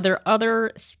storytelling. Are there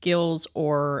other skills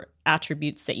or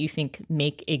attributes that you think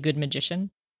make a good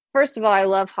magician? First of all, I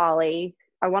love Holly.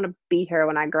 I want to be her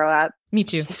when I grow up. Me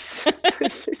too.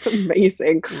 She's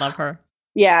amazing. Love her.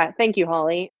 Yeah, thank you,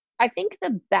 Holly. I think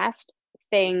the best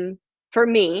thing for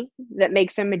me that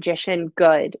makes a magician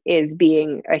good is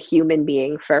being a human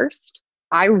being first.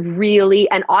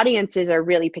 And audiences are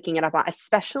really picking it up on,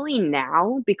 especially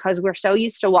now, because we're so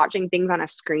used to watching things on a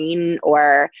screen,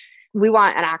 or we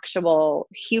want an actual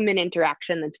human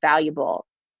interaction that's valuable.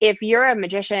 If you're a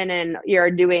magician and you're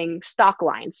doing stock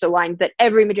lines, so lines that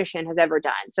every magician has ever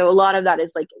done. So a lot of that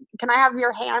is like, can I have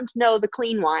your hand? No, the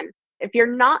clean one. If you're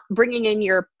not bringing in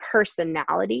your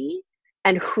personality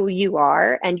and who you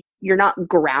are, and you're not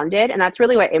grounded, and that's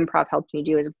really what improv helped me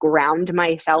do, is ground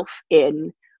myself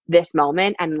in this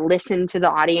moment and listen to the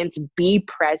audience, be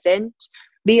present,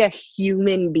 be a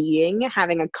human being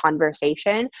having a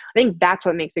conversation. I think that's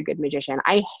what makes a good magician.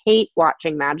 I hate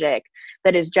watching magic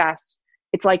that is just,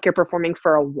 it's like you're performing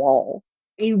for a wall.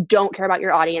 You don't care about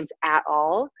your audience at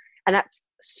all. And that's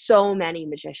so many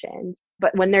magicians.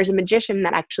 But when there's a magician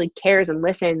that actually cares and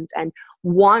listens and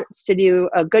wants to do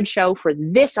a good show for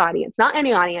this audience, not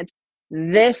any audience,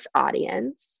 this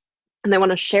audience, and they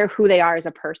want to share who they are as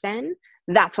a person,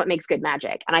 that's what makes good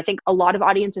magic. And I think a lot of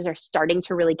audiences are starting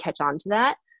to really catch on to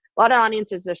that. A lot of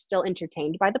audiences are still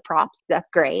entertained by the props. That's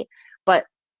great. But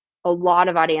a lot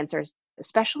of audiences,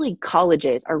 especially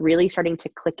colleges, are really starting to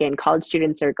click in. College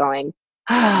students are going,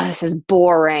 this is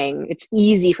boring. It's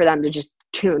easy for them to just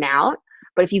tune out.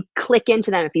 But if you click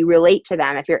into them, if you relate to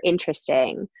them, if you're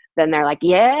interesting, then they're like,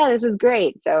 yeah, this is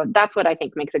great. So that's what I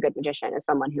think makes a good magician, is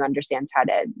someone who understands how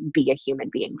to be a human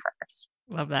being first.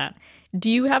 Love that. Do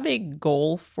you have a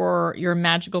goal for your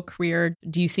magical career?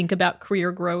 Do you think about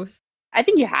career growth? I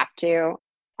think you have to.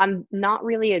 I'm not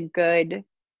really a good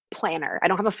planner. I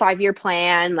don't have a 5-year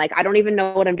plan. Like, I don't even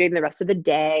know what I'm doing the rest of the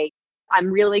day. I'm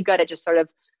really good at just sort of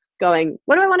going,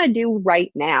 what do I want to do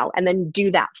right now? And then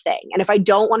do that thing. And if I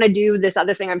don't want to do this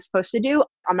other thing I'm supposed to do,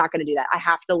 I'm not going to do that. I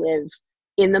have to live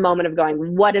in the moment of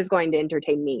going, what is going to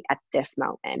entertain me at this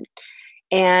moment?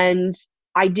 And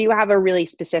I do have a really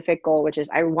specific goal, which is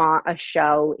I want a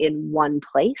show in one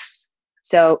place.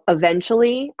 So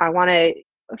eventually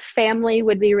family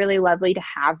would be really lovely to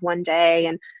have one day.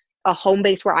 And a home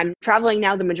base where I'm traveling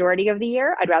now the majority of the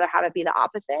year. I'd rather have it be the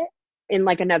opposite in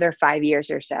like another 5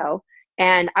 years or so.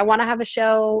 And I want to have a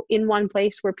show in one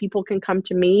place where people can come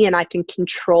to me and I can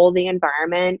control the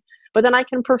environment, but then I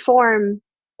can perform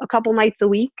a couple nights a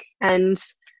week and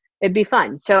it'd be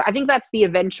fun. So I think that's the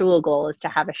eventual goal, is to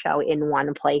have a show in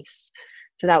one place.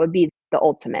 So that would be the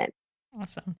ultimate.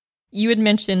 Awesome. You had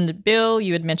mentioned Bill,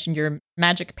 you had mentioned your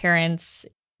magic parents.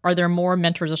 Are there more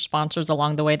mentors or sponsors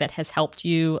along the way that has helped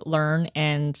you learn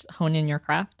and hone in your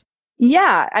craft?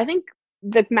 Yeah, I think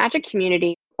the magic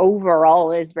community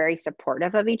overall is very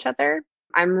supportive of each other.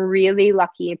 I'm really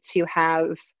lucky to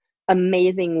have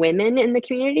amazing women in the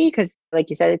community because, like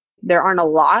you said, there aren't a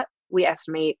lot. We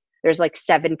estimate there's like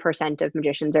 7% of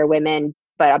magicians are women,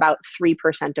 but about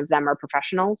 3% of them are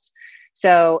professionals.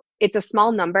 So it's a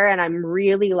small number, and I'm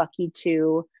really lucky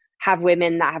to have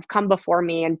women that have come before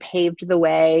me and paved the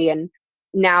way and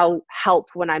now help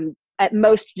when I'm at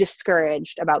most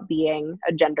discouraged about being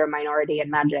a gender minority in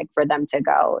magic, for them to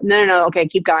go, no, okay,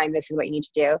 keep going. This is what you need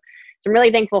to do. So I'm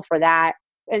really thankful for that.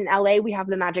 In LA, we have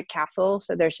the Magic Castle.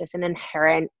 So there's just an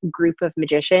inherent group of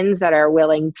magicians that are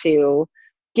willing to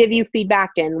give you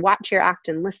feedback and watch your act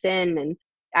and listen. And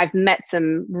I've met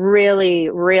some really,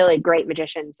 really great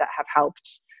magicians that have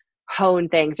helped hone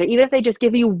things, or even if they just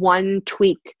give you one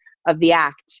tweak of the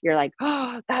act, you're like,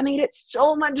 oh, that made it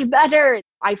so much better.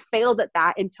 I failed at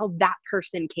that until that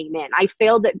person came in. I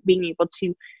failed at being able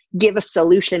to give a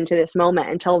solution to this moment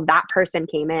until that person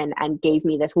came in and gave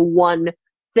me this one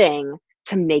thing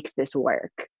to make this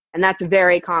work. And that's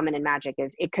very common in magic,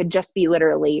 is it could just be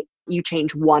literally you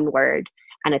change one word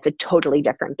and it's a totally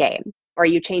different game. Or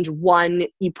you change one,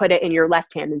 you put it in your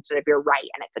left hand instead of your right,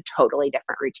 and it's a totally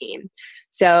different routine.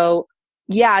 So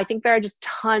yeah, I think there are just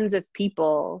tons of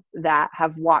people that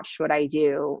have watched what I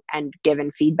do and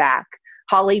given feedback.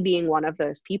 Holly being one of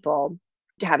those people,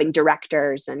 to having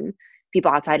directors and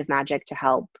people outside of magic to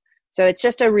help. So it's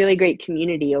just a really great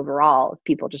community overall of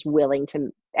people just willing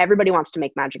to, everybody wants to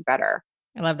make magic better.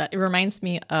 I love that. It reminds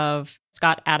me of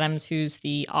Scott Adams, who's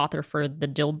the author for the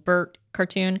Dilbert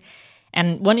cartoon.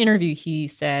 And one interview, he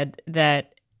said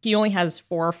that he only has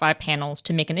 4 or 5 panels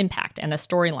to make an impact and a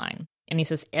storyline. And he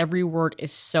says every word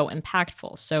is so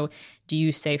impactful. So do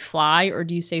you say fly or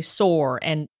do you say soar?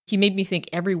 And he made me think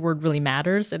every word really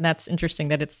matters. And that's interesting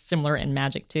that it's similar in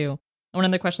magic too. One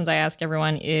of the questions I ask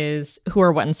everyone is, who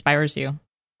or what inspires you?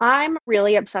 I'm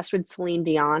really obsessed with Celine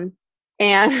Dion.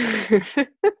 And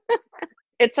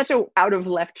it's such an out of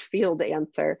left field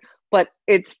answer, but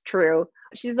it's true.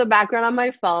 She's a background on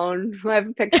my phone. I have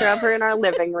a picture of her in our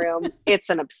living room. It's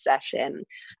an obsession.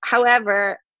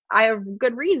 However, I have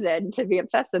good reason to be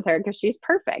obsessed with her because she's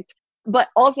perfect. But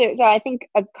also, so I think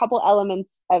a couple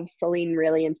elements of Celine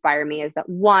really inspire me is that,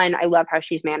 one, I love how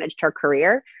she's managed her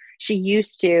career. She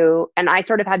used to, and I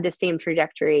sort of had the same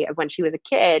trajectory of when she was a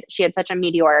kid. She had such a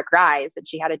meteoric rise that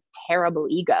she had a terrible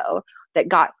ego that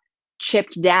got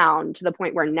chipped down to the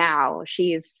point where now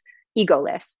she's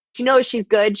egoless. She knows she's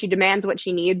good. She demands what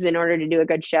she needs in order to do a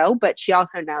good show, but she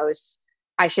also knows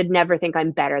I should never think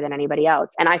I'm better than anybody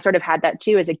else. And I sort of had that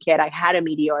too as a kid. I had a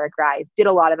meteoric rise, did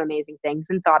a lot of amazing things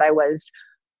and thought I was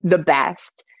the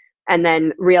best, and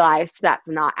then realized that's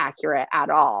not accurate at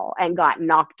all and got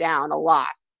knocked down a lot.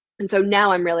 And so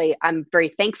now I'm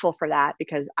very thankful for that,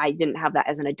 because I didn't have that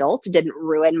as an adult. It didn't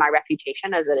ruin my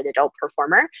reputation as an adult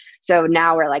performer. So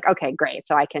now we're like, okay, great.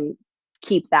 So I can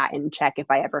keep that in check if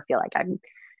I ever feel like I'm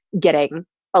getting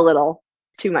a little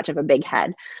too much of a big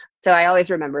head. So I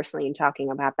always remember Celine talking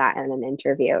about that in an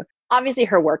interview. Obviously,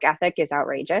 her work ethic is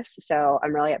outrageous, so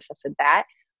I'm really obsessed with that.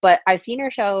 But I've seen her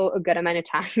show a good amount of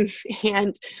times,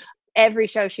 and every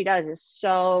show she does is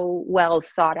so well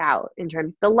thought out in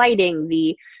terms of the lighting,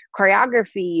 the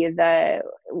choreography, the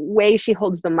way she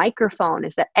holds the microphone,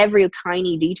 is that every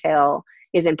tiny detail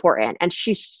is important. And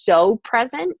she's so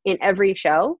present in every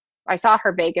show. I saw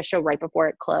her Vegas show right before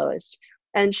it closed.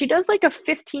 And she does like a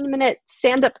 15-minute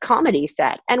stand-up comedy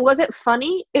set. And was it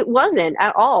funny? It wasn't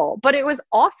at all. But it was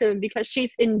awesome because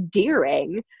she's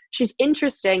endearing, she's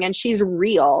interesting, and she's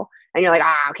real. And you're like,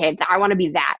 okay, I want to be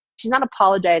that. She's not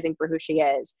apologizing for who she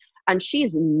is. And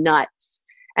she's nuts.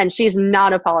 And she's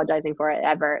not apologizing for it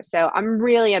ever. So I'm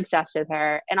really obsessed with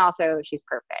her. And also, she's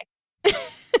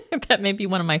perfect. That may be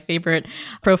one of my favorite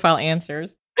profile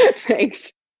answers.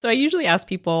 Thanks. So I usually ask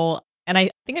people, and I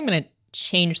think I'm going to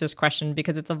change this question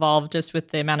because it's evolved just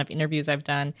with the amount of interviews I've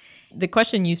done. The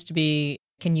question used to be,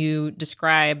 can you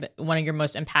describe one of your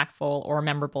most impactful or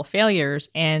memorable failures?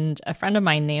 And a friend of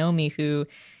mine, Naomi, who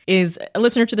is a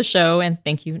listener to the show, and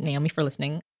thank you, Naomi, for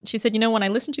listening. She said, when I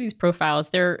listen to these profiles,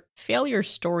 their failure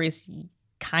stories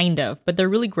kind of, but they're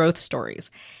really growth stories.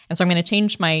 And so I'm going to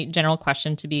change my general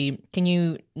question to be, can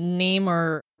you name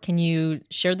or can you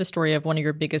share the story of one of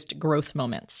your biggest growth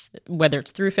moments, whether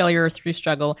it's through failure or through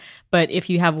struggle, but if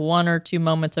you have one or two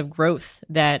moments of growth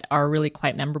that are really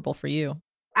quite memorable for you?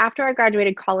 After I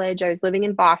graduated college, I was living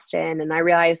in Boston and I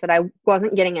realized that I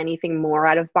wasn't getting anything more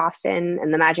out of Boston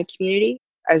and the magic community.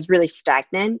 I was really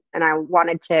stagnant and I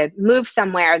wanted to move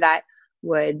somewhere that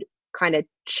would kind of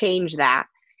change that.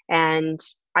 And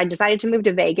I decided to move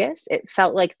to Vegas. It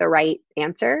felt like the right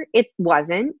answer. It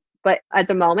wasn't, but at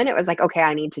the moment it was like, okay,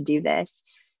 I need to do this.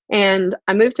 And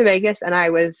I moved to Vegas and I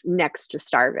was next to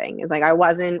starving. It's like I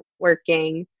wasn't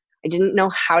working. I didn't know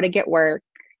how to get work.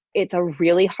 It's a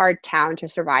really hard town to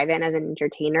survive in as an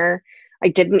entertainer. I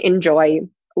didn't enjoy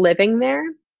living there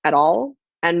at all.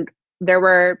 And there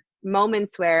were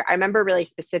moments where I remember really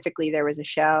specifically there was a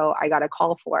show I got a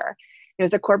call for. It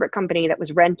was a corporate company that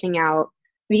was renting out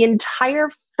the entire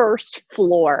first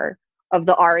floor of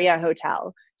the Aria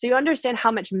Hotel. So you understand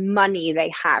how much money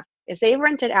they have is they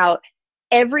rented out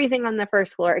everything on the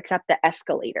first floor except the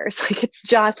escalators. Like it's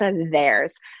just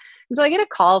theirs. And so I get a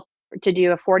call to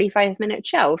do a 45-minute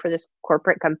show for this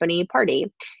corporate company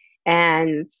party.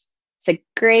 And it's like,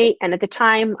 great. And at the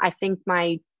time, I think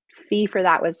my fee for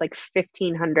that was like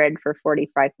 $1,500 for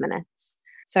 45 minutes.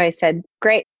 So I said,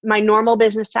 great. My normal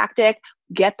business tactic,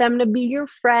 get them to be your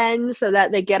friend so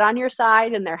that they get on your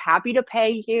side and they're happy to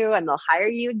pay you and they'll hire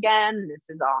you again. This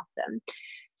is awesome.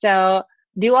 So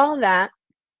do all of that.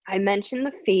 I mentioned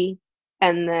the fee.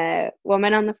 And the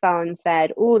woman on the phone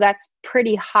said, "Oh, that's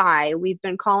pretty high. We've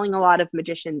been calling a lot of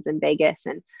magicians in Vegas,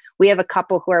 and we have a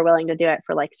couple who are willing to do it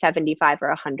for like $75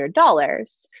 or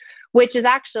 $100, which is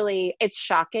actually, it's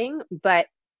shocking, but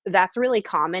that's really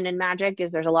common in magic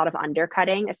is there's a lot of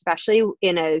undercutting, especially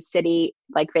in a city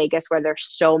like Vegas where there's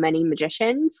so many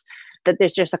magicians that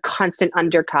there's just a constant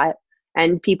undercut.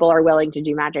 And people are willing to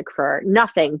do magic for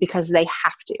nothing because they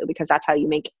have to, because that's how you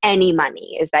make any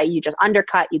money is that you just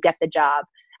undercut, you get the job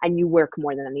and you work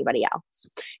more than anybody else.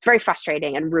 It's very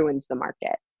frustrating and ruins the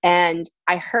market. And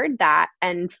I heard that.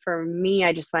 And for me,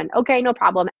 I just went, okay, no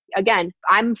problem. Again,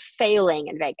 I'm failing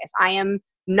in Vegas. I am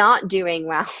not doing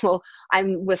well. I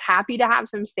was happy to have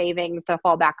some savings to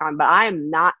fall back on, but I'm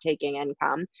not taking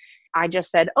income. I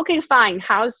just said, okay, fine.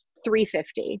 How's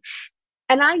 $350?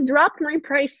 And I dropped my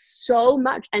price so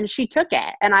much and she took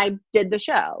it and I did the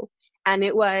show and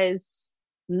it was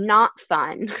not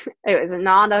fun. It was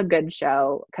not a good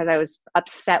show because I was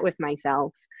upset with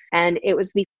myself. And it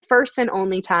was the first and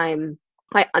only time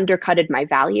I undercutted my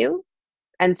value.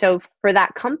 And so for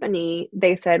that company,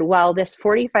 they said, well, this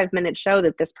 45-minute show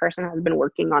that this person has been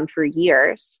working on for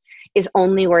years is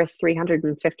only worth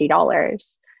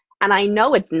 $350. And I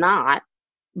know it's not,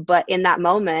 but in that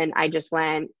moment, I just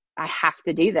went, I have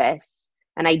to do this.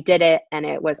 And I did it and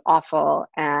it was awful.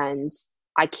 And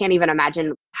I can't even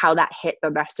imagine how that hit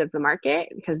the rest of the market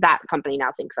because that company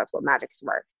now thinks that's what magic is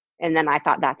worth. And then I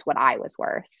thought that's what I was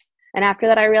worth. And after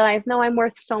that, I realized, no, I'm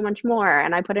worth so much more.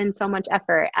 And I put in so much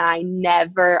effort and I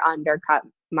never undercut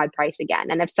my price again.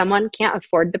 And if someone can't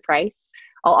afford the price,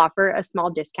 I'll offer a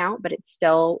small discount, but it's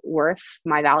still worth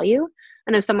my value.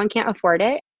 And if someone can't afford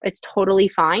it, it's totally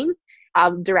fine.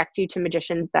 I'll direct you to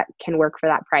magicians that can work for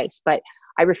that price, but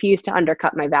I refuse to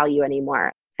undercut my value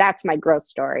anymore. That's my growth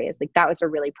story is like, that was a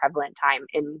really prevalent time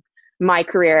in my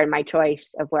career and my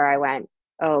choice of where I went,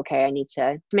 oh, okay, I need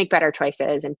to make better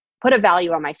choices and put a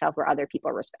value on myself where other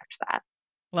people respect that.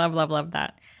 Love, love, love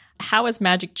that. How has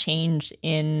magic changed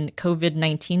in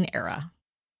COVID-19 era?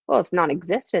 Well, it's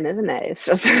non-existent, isn't it? It's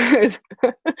just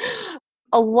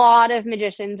a lot of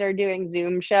magicians are doing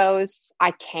Zoom shows.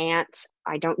 I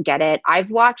don't get it. I've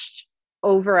watched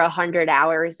over 100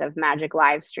 hours of magic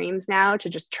live streams now to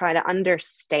just try to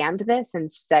understand this and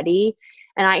study.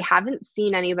 And I haven't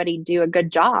seen anybody do a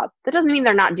good job. That doesn't mean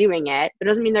they're not doing it. It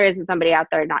doesn't mean there isn't somebody out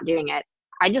there not doing it.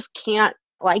 I just can't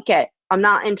like it. I'm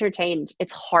not entertained.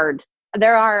 It's hard.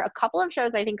 There are a couple of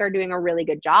shows I think are doing a really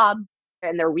good job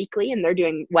and they're weekly and they're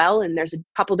doing well. And there's a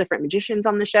couple different magicians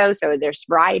on the show. So there's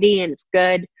variety and it's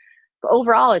good. But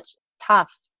overall, it's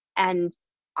tough. And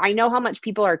I know how much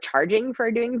people are charging for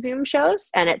doing Zoom shows.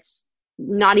 And it's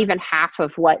not even half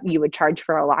of what you would charge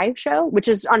for a live show, which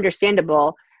is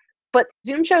understandable. But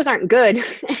Zoom shows aren't good.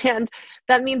 And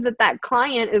that means that that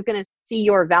client is going to see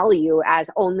your value as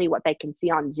only what they can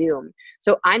see on Zoom.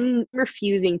 So I'm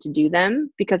refusing to do them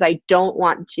because I don't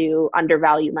want to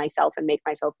undervalue myself and make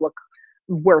myself look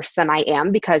worse than I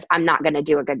am because I'm not going to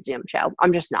do a good Zoom show.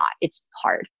 I'm just not. It's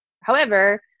hard.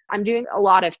 However, I'm doing a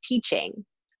lot of teaching.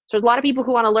 So there's a lot of people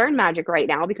who want to learn magic right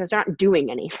now because they're not doing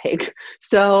anything.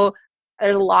 So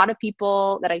There's a lot of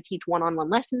people that I teach one-on-one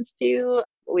lessons to.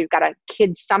 We've got a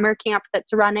kids summer camp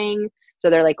that's running. So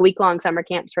they're like week-long summer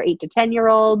camps for 8 to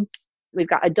 10-year-olds. We've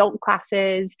got adult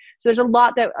classes. So there's a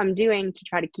lot that I'm doing to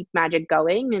try to keep magic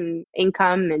going and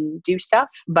income and do stuff.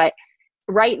 But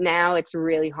right now it's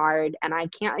really hard. And I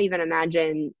can't even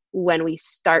imagine when we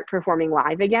start performing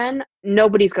live again,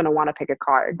 nobody's going to want to pick a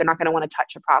card. They're not going to want to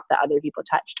touch a prop that other people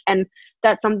touched. And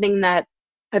that's something that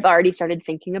I've already started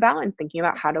thinking about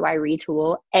how do I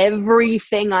retool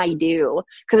everything I do?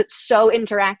 Because it's so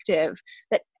interactive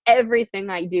that everything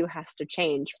I do has to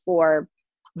change for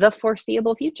the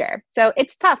foreseeable future. So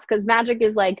it's tough because magic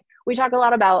is like, we talk a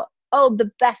lot about, oh,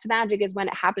 the best magic is when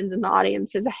it happens in the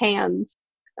audience's hands.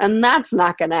 And that's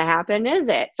not going to happen, is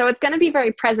it? So it's going to be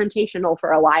very presentational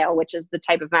for a while, which is the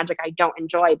type of magic I don't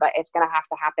enjoy, but it's going to have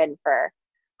to happen for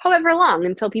however long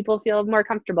until people feel more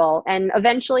comfortable. And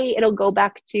eventually it'll go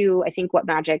back to, I think, what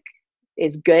magic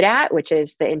is good at, which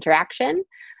is the interaction.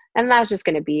 And that's just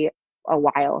going to be a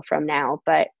while from now.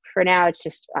 But for now, it's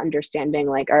just understanding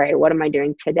like, all right, what am I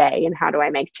doing today? And how do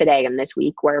I make today and this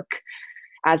week work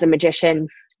as a magician?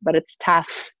 But it's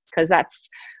tough because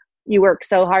you work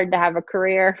so hard to have a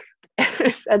career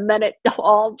and then it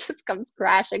all just comes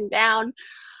crashing down.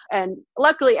 And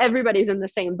luckily everybody's in the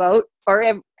same boat, or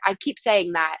I keep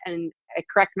saying that and I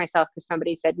correct myself because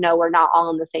somebody said, no, we're not all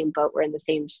in the same boat. We're in the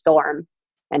same storm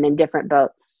and in different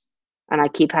boats. And I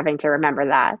keep having to remember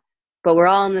that, but we're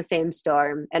all in the same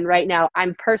storm. And right now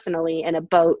I'm personally in a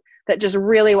boat that just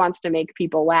really wants to make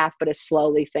people laugh, but is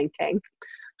slowly sinking.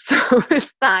 So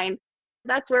it's fine.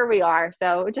 That's where we are.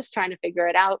 So we're just trying to figure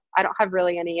it out. I don't have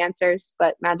really any answers,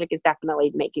 but magic is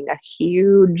definitely making a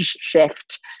huge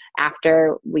shift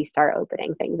after we start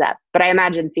opening things up. But I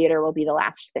imagine theater will be the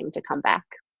last thing to come back.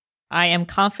 I am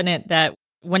confident that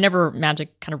whenever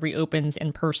magic kind of reopens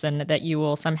in person, that you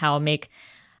will somehow make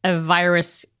a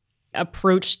virus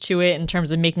approach to it in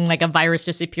terms of making like a virus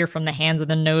disappear from the hands of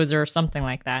the nose or something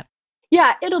like that.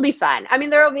 Yeah, it'll be fun. I mean,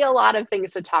 there will be a lot of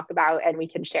things to talk about and we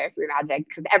can share through magic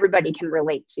because everybody can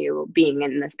relate to being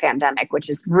in this pandemic, which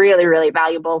is really, really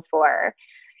valuable for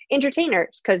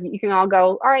entertainers because you can all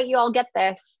go, all right, you all get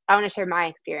this. I want to share my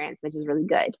experience, which is really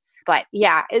good. But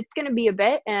yeah, it's going to be a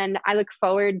bit and I look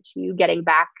forward to getting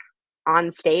back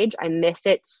on stage. I miss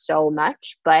it so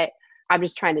much, but I'm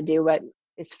just trying to do what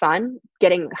is fun,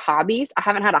 getting hobbies. I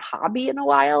haven't had a hobby in a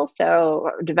while,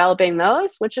 so developing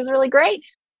those, which is really great.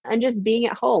 And just being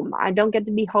at home. I don't get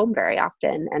to be home very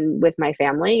often and with my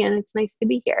family, and it's nice to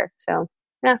be here. So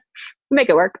yeah, make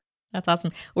it work. That's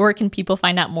awesome. Where can people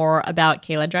find out more about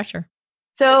Kayla Drescher?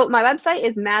 So my website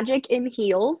is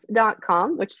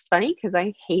magicinheels.com, which is funny because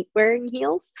I hate wearing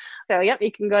heels. So yep,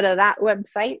 you can go to that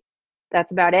website.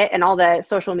 That's about it. And all the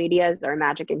social medias are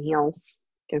Magic in Heels.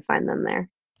 You can find them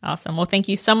there. Awesome. Well, thank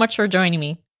you so much for joining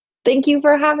me. Thank you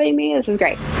for having me. This is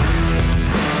great.